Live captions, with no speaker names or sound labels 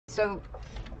So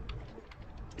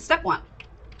step one,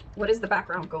 what is the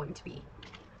background going to be?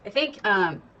 I think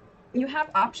you have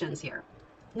options here.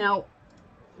 Now,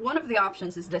 one of the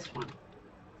options is this one.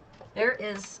 There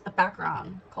is a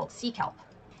background called sea kelp.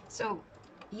 So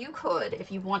you could,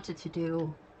 if you wanted to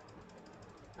do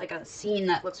like a scene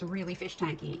that looks really fish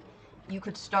tanky, you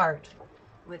could start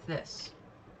with this.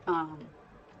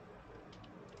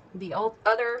 The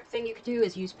other thing you could do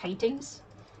is use paintings.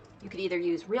 You could either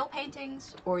use real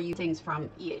paintings or use things from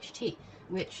EHT,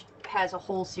 which has a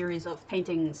whole series of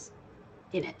paintings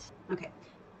in it. Okay,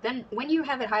 then when you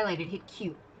have it highlighted, hit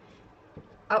Q.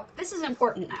 Oh, this is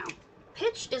important now.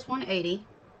 Pitch is 180,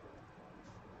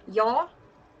 yaw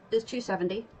is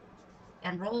 270,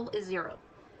 and roll is 0.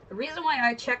 The reason why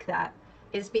I check that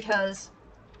is because,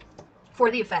 for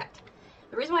the effect,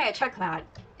 the reason why I check that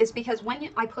is because when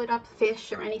I put up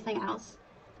fish or anything else,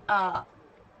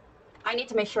 I need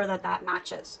to make sure that that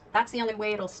matches. That's the only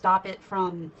way it'll stop it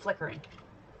from flickering.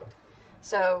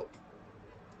 So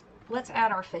let's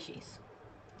add our fishies.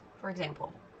 For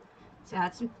example, let's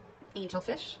add some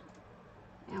angelfish.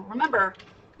 Now remember,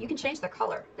 you can change the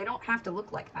color. They don't have to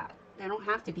look like that. They don't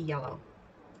have to be yellow.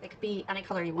 They could be any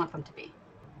color you want them to be.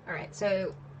 All right,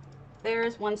 so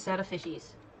there's one set of fishies.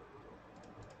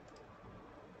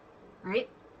 Right?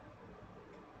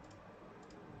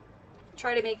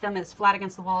 Try to make them as flat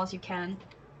against the wall as you can.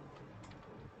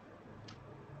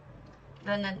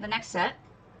 Then the next set,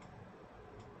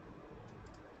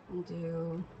 we'll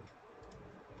do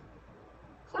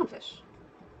clownfish.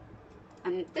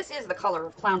 And this is the color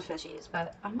of clownfishies,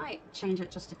 but I might change it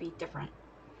just to be different.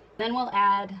 Then we'll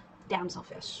add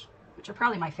damselfish, which are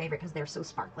probably my favorite because they're so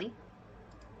sparkly.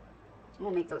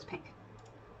 We'll make those pink.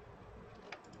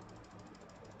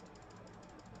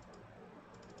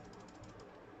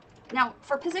 Now,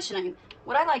 for positioning,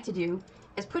 what I like to do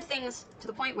is put things to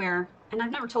the point where, and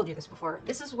I've never told you this before,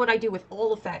 this is what I do with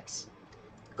all effects.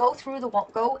 Go through the wall,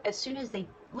 go as soon as they,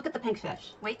 look at the pink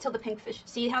fish. Wait till the pink fish,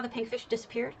 see how the pink fish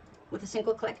disappeared with a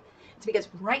single click? It's because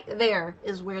right there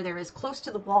is where they're as close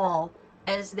to the wall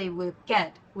as they would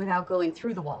get without going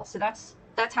through the wall. So that's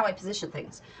how I position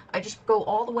things. I just go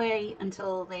all the way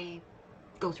until they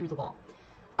go through the wall.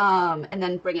 And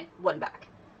then bring it one back.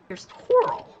 Here's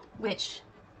coral, which,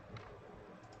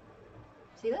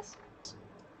 see this?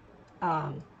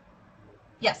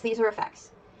 Yes, these are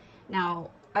effects.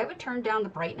 Now, I would turn down the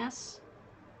brightness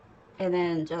and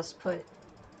then just put,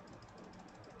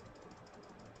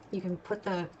 you can put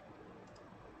this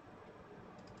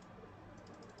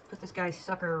guy's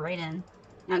sucker right in.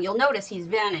 Now you'll notice he's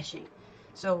vanishing.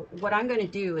 So what I'm going to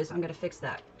do is I'm going to fix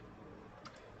that.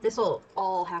 This will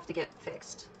all have to get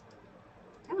fixed.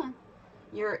 Come on.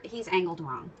 He's angled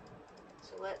wrong.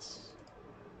 So let's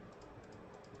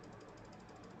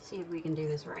see if we can do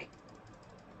this right.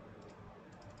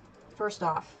 First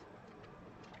off,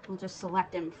 we'll just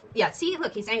select him. Yeah, see,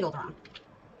 look, he's angled wrong.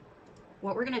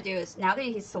 What we're going to do is, now that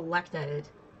he's selected,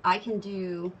 I can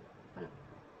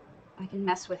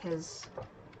mess with his,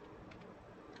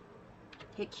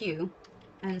 hit Q,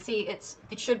 and see, it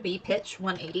should be pitch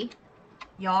 180,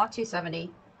 yaw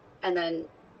 270, and then,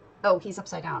 oh, he's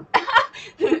upside down.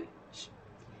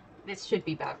 This should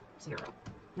be about 0.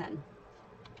 Then,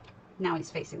 now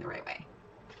he's facing the right way.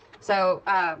 So,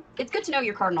 it's good to know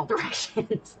your cardinal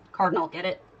directions. Cardinal, get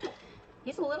it?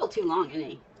 He's a little too long, isn't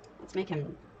he? Let's make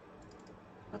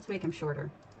him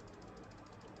shorter.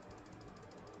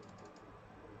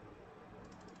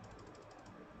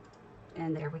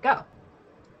 And there we go.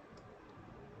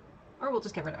 Or we'll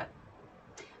just get rid of it.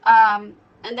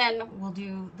 And then we'll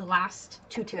do the last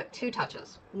two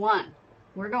touches. One,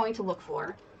 we're going to look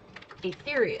for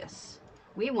Aetherius.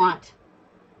 We want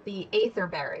the Aether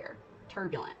Barrier,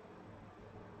 Turbulent.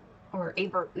 Or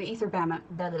Aether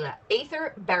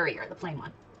Barrier, the plain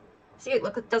one. See,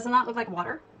 doesn't that look like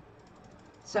water?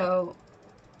 So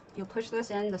you'll push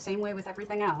this in the same way with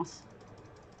everything else.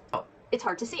 Oh, it's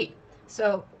hard to see.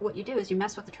 So what you do is you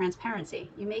mess with the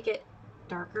transparency. You make it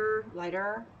darker,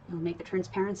 lighter. You'll make the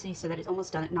transparency so that it's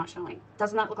almost done, not showing.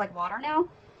 Doesn't that look like water now?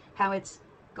 How it's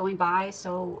going by,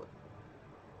 so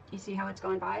you see how it's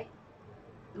going by?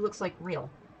 It looks like real.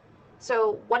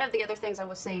 So one of the other things I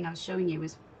was showing you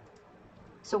is,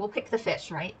 so we'll pick the fish,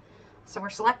 right? So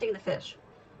we're selecting the fish.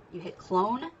 You hit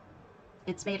clone,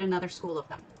 it's made another school of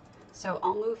them. So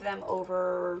I'll move them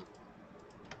over,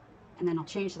 and then I'll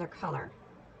change their color.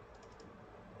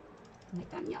 Make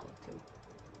them yellow too.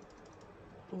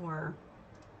 Or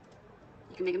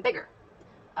you can make them bigger.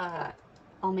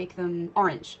 I'll make them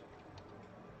orange.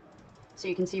 So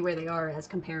you can see where they are as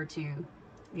compared to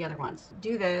the other ones.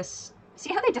 Do this.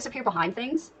 See how they disappear behind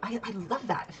things? I love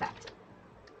that effect.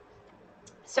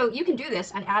 So you can do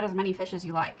this and add as many fish as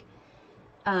you like.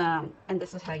 And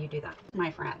this is how you do that,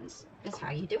 my friends. This is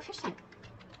how you do a fish tank.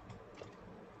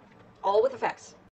 All with effects.